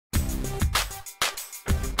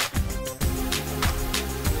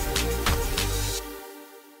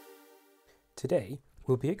Today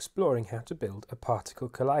we'll be exploring how to build a particle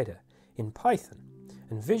collider in Python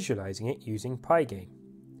and visualizing it using Pygame.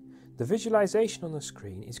 The visualization on the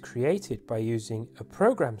screen is created by using a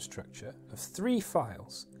program structure of 3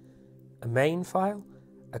 files: a main file,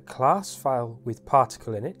 a class file with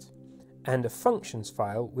particle in it, and a functions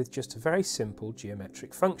file with just a very simple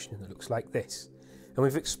geometric function that looks like this. And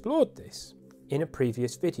we've explored this in a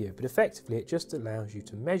previous video, but effectively it just allows you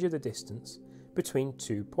to measure the distance between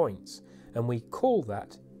 2 points, and we call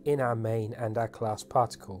that in our main and our class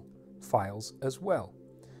particle files as well.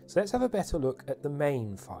 So let's have a better look at the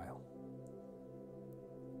main file.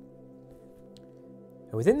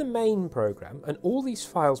 And within the main program, and all these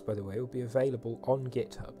files by the way will be available on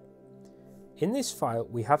GitHub, in this file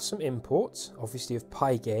we have some imports, obviously of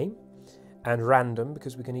Pygame and random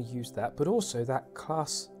because we're going to use that, but also that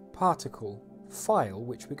class particle file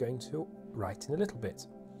which we're going to write in a little bit.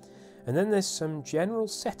 And then there's some general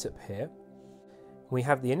setup here. We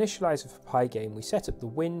have the initializer for Pygame, we set up the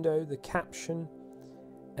window, the caption,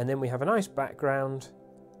 and then we have a nice background,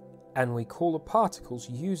 and we call the particles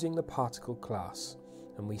using the particle class,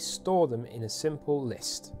 and we store them in a simple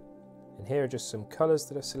list. And here are just some colours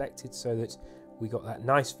that are selected so that we got that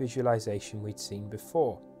nice visualization we'd seen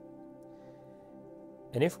before.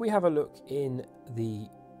 And if we have a look in the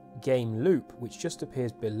game loop, which just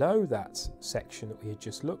appears below that section that we had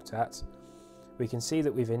just looked at, we can see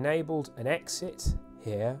that we've enabled an exit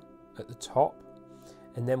here at the top,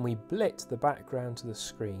 and then we blit the background to the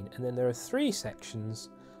screen, and then there are 3 sections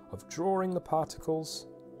of drawing the particles,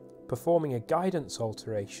 performing a guidance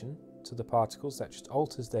alteration to the particles that just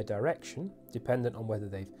alters their direction dependent on whether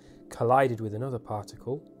they've collided with another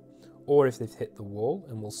particle or if they've hit the wall,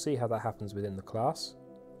 and we'll see how that happens within the class.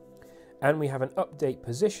 And we have an update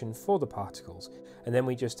position for the particles, and then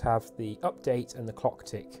we just have the update and the clock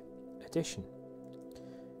tick addition.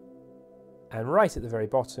 And right at the very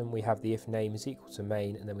bottom we have the if name is equal to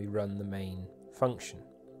main, and then we run the main function.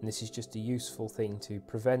 And this is just a useful thing to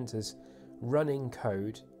prevent us running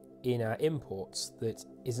code in our imports that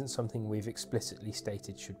isn't something we've explicitly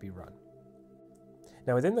stated should be run.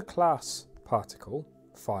 Now within the class particle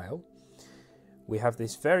file we have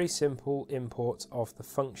this very simple import of the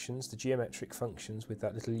functions, the geometric functions with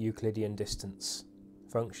that little Euclidean distance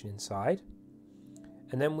function inside.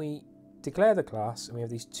 And then we declare the class, and we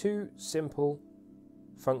have these 2 simple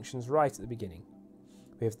functions right at the beginning.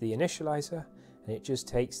 We have the initializer, and it just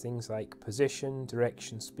takes things like position,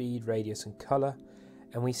 direction, speed, radius and colour,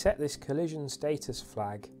 and we set this collision status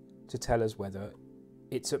flag to tell us whether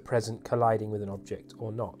it's at present colliding with an object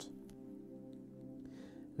or not.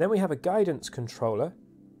 Then we have a guidance controller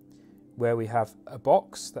where we have a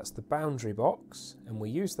box, that's the boundary box, and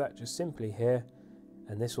we use that just simply here,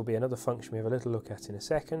 and this will be another function we have a little look at in a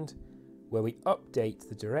second, where we update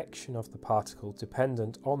the direction of the particle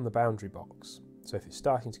dependent on the boundary box. So if it's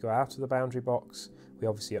starting to go out of the boundary box, we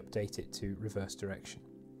obviously update it to reverse direction.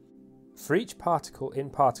 For each particle in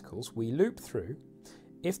particles we loop through.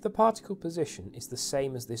 If the particle position is the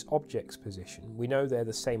same as this object's position, we know they're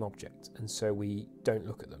the same object, and so we don't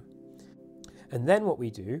look at them. And then what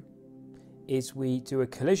we do is we do a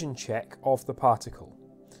collision check of the particle.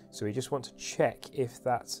 So we just want to check if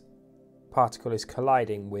that particle is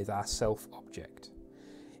colliding with our self object.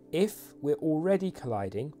 If we're already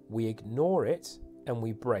colliding, we ignore it and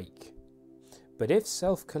we brake. But if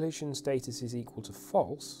self collision status is equal to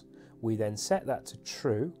false, we then set that to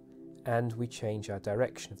true, and we change our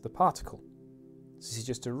direction of the particle. This is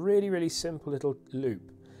just a really simple little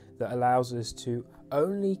loop that allows us to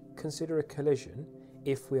only consider a collision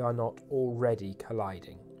if we are not already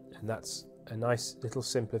colliding, and that's a nice little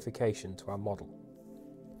simplification to our model.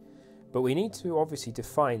 But we need to obviously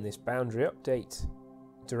define this boundary update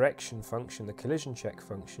direction function, the collision check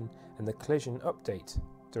function, and the collision update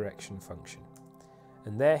direction function,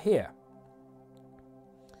 and they're here.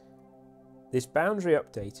 This boundary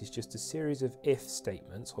update is just a series of if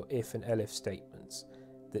statements, or if and elif statements,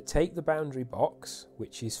 that take the boundary box,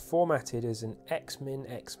 which is formatted as an xmin,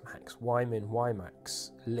 xmax, ymin,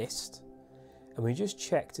 ymax list, and we just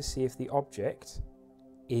check to see if the object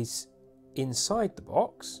is inside the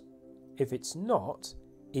box. If it's not,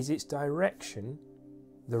 is its direction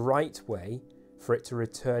the right way for it to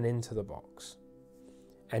return into the box?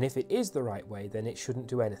 And if it is the right way, then it shouldn't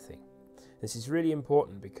do anything. This is really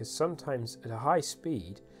important because sometimes at a high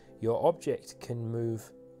speed your object can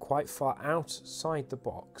move quite far outside the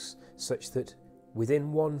box such that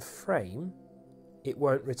within 1 frame it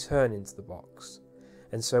won't return into the box.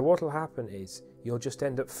 And so what will happen is you'll just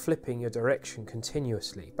end up flipping your direction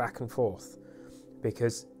continuously back and forth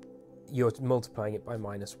because you're multiplying it by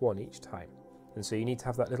 -1 each time. And so you need to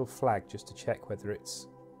have that little flag just to check whether it's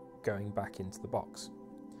going back into the box.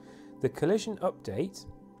 The collision update,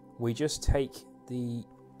 we just take the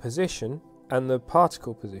position and the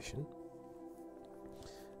particle position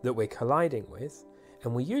that we're colliding with,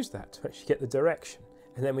 and we use that to actually get the direction,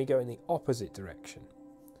 and then we go in the opposite direction.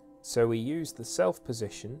 So we use the self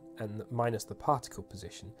position and minus the particle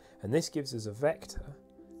position, and this gives us a vector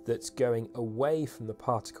that's going away from the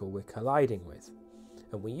particle we're colliding with.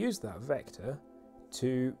 And we use that vector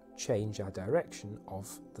to change our direction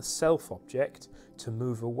of the self object to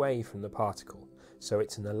move away from the particle. So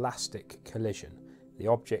it's an elastic collision. The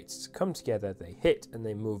objects come together, they hit, and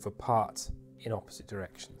they move apart in opposite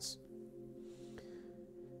directions.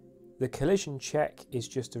 The collision check is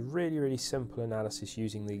just a really simple analysis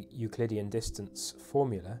using the Euclidean distance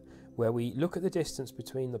formula, where we look at the distance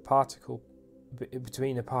between a particle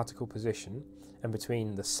position and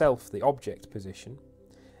between the self, the object position,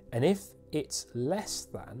 and if it's less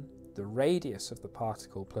than the radius of the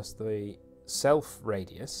particle plus the self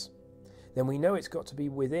radius, then we know it's got to be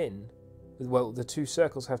within, well, the two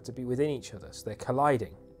circles have to be within each other, so they're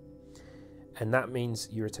colliding. And that means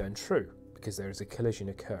you return true, because there is a collision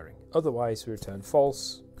occurring. Otherwise, we return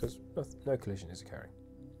false, because no collision is occurring.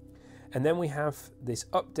 And then we have this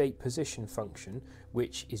update position function,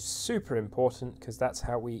 which is super important, because that's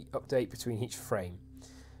how we update between each frame.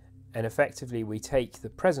 And effectively, we take the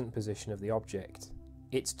present position of the object,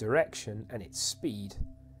 its direction and its speed,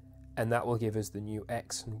 and that will give us the new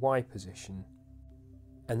X and Y position.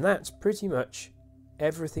 And that's pretty much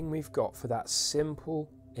everything we've got for that simple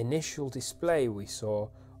initial display we saw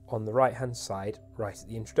on the right hand side right at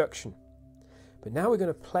the introduction. But now we're going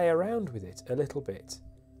to play around with it a little bit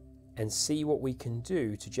and see what we can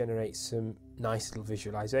do to generate some nice little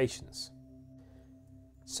visualizations.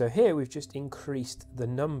 So here we've just increased the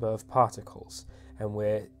number of particles, and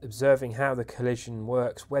we're observing how the collision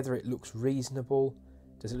works, whether it looks reasonable,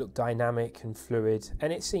 does it look dynamic and fluid,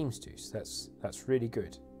 and it seems to, so that's really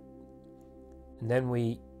good. And then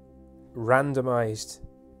we randomized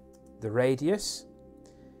the radius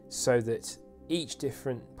so that each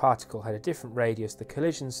different particle had a different radius. The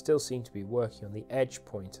collisions still seem to be working on the edge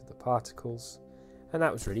point of the particles, and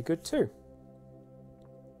that was really good too.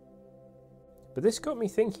 But this got me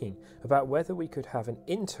thinking about whether we could have an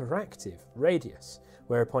interactive radius,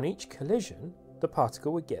 where upon each collision the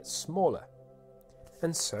particle would get smaller.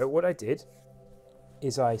 And so what I did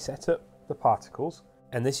is I set up the particles,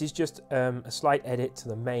 and this is just a slight edit to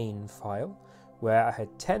the main file, where I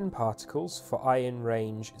had 10 particles for I in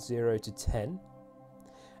range 0 to 10,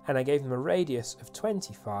 and I gave them a radius of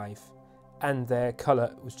 25, and their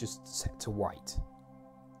colour was just set to white.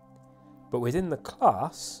 But within the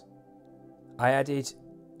class, I added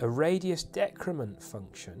a radius decrement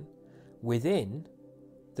function within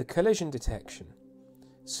the collision detection.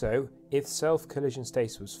 So if self collision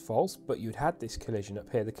status was false, but you'd had this collision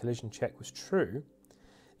up here, the collision check was true,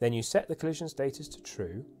 then you set the collision status to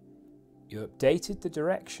true, you updated the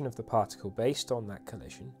direction of the particle based on that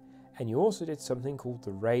collision, and you also did something called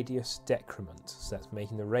the radius decrement, so that's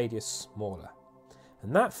making the radius smaller.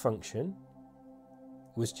 And that function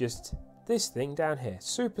was just this thing down here,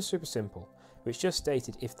 super simple, which just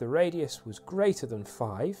stated if the radius was greater than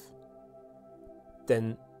 5,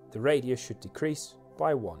 then the radius should decrease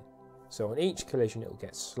by 1. So on each collision it will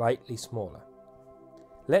get slightly smaller.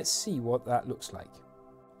 Let's see what that looks like.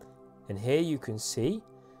 And here you can see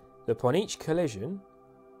that upon each collision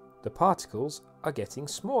the particles are getting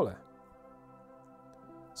smaller.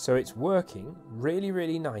 So it's working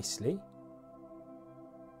really nicely.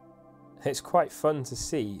 It's quite fun to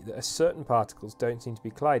see that certain particles don't seem to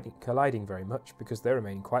be colliding very much because they're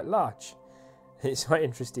remaining quite large. It's quite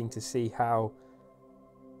interesting to see how,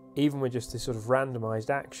 even with just this sort of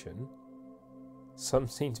randomized action, some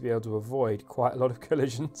seem to be able to avoid quite a lot of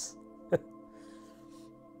collisions.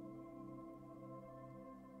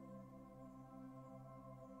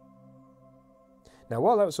 Now,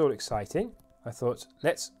 while that was all exciting, I thought,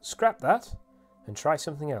 let's scrap that and try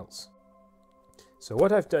something else. So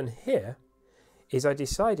what I've done here is I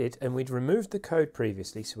decided, and we'd removed the code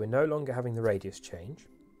previously, so we're no longer having the radius change,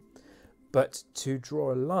 but to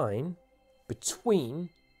draw a line between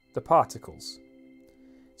the particles.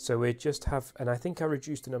 So we just have, and I think I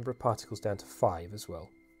reduced the number of particles down to 5 as well.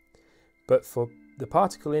 But for the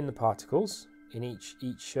particle in the particles, in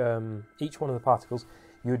each one of the particles,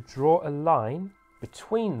 you would draw a line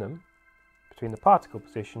between them, between the particle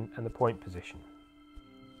position and the point position.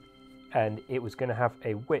 And it was going to have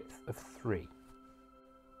a width of 3.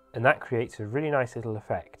 And that creates a really nice little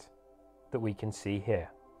effect that we can see here.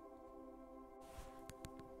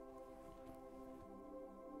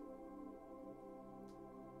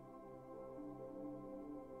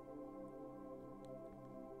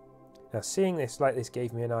 Now seeing this like this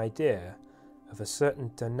gave me an idea of a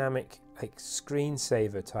certain dynamic like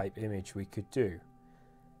screensaver type image we could do.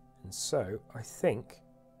 And so I think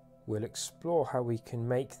we'll explore how we can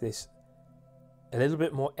make this a little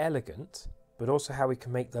bit more elegant, but also how we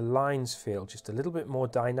can make the lines feel just a little bit more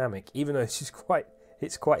dynamic, even though it's quite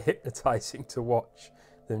hypnotizing to watch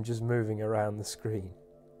them just moving around the screen.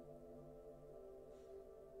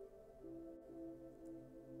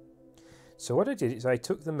 So what I did is I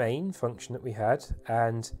took the main function that we had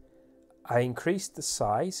and I increased the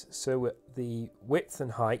size, so the width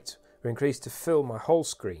and height were increased to fill my whole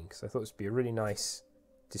screen because I thought this would be a really nice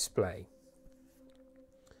display.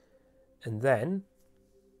 And then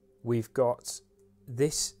we've got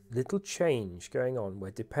this little change going on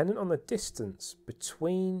where, dependent on the distance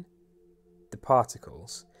between the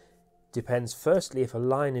particles, depends firstly if a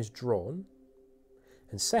line is drawn,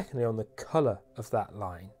 and secondly on the colour of that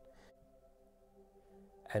line.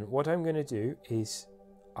 And what I'm going to do is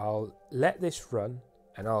I'll let this run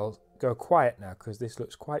and I'll go quiet now because this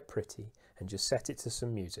looks quite pretty, and just set it to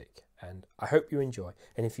some music. And I hope you enjoy.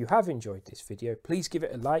 And if you have enjoyed this video, please give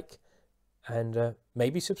it a like and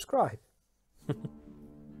maybe subscribe.